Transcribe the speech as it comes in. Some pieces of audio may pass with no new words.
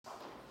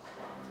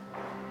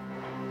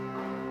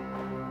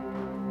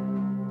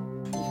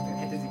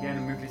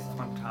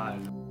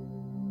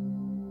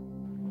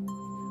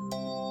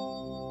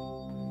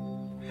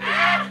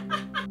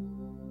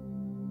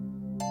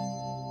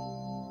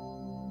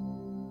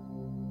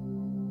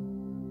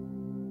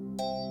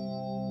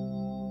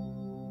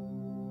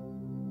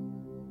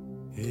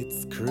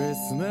It's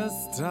Christmas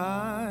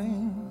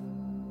time,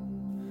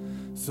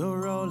 so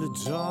roll a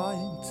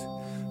joint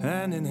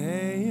and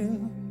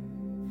inhale.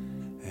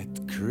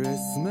 At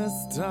Christmas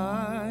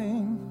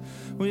time,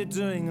 we're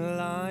doing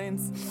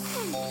lines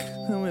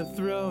and we're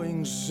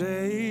throwing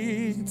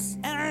shades.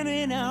 And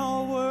in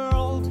our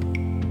world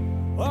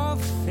of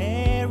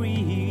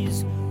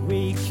fairies,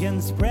 we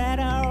can spread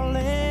our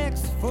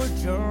legs for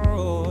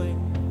joy.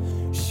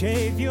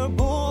 Shave your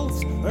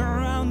balls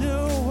around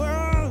the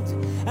world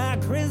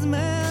at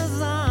Christmas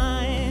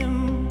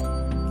time.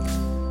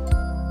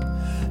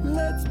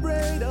 Let's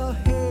braid our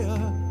hair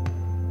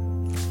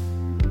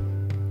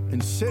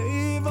and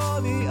shave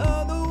all the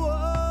other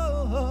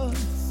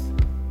ones.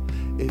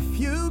 If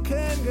you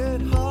can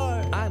get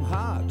hard, I'm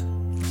hard.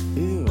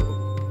 ew,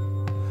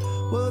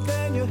 well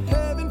then you're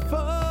having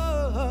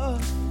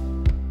fun.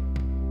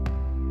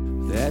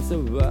 There's a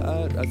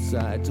world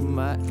outside to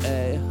my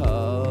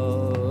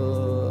a-hole.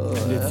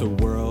 And it's a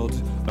world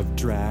of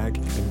drag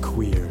and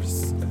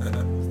queers,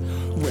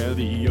 where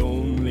the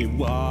only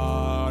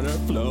water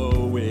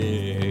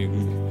flowing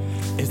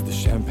is the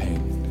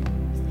champagne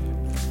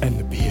and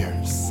the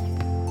beers.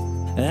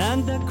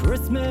 And the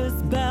Christmas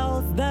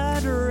bells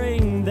that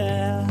ring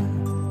there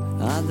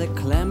are the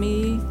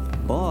clammy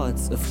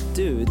boards of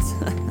dudes.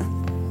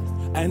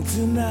 And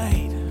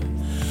tonight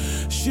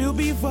she'll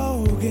be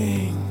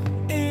voguing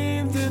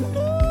in the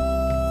nuuuude.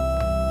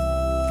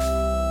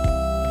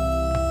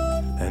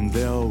 And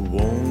there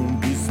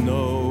won't be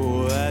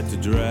snow at the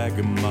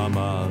Dragon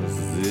Mamas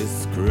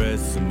this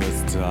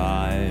Christmas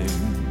time.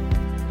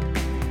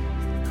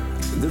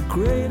 The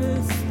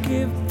greatest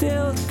gift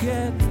they'll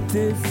get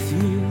this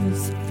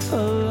year's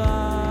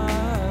alive.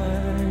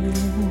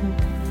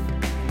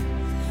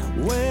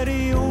 where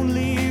the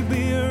only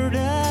beard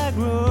that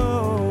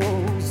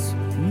grows.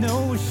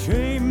 No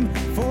shame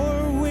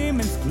for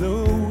women's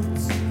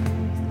clothes.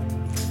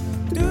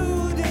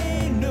 Do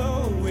they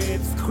know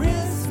it's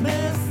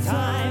Christmas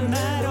time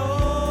at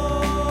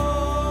all?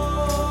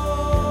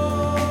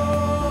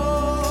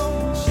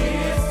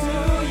 Cheers to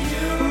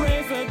you.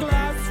 Raise a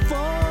glass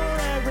for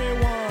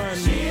everyone.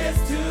 Cheers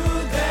to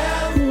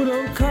them. Who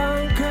don't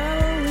count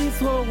calories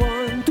for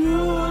one? Do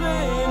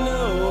they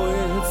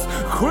know it's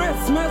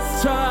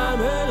Christmas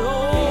time at all?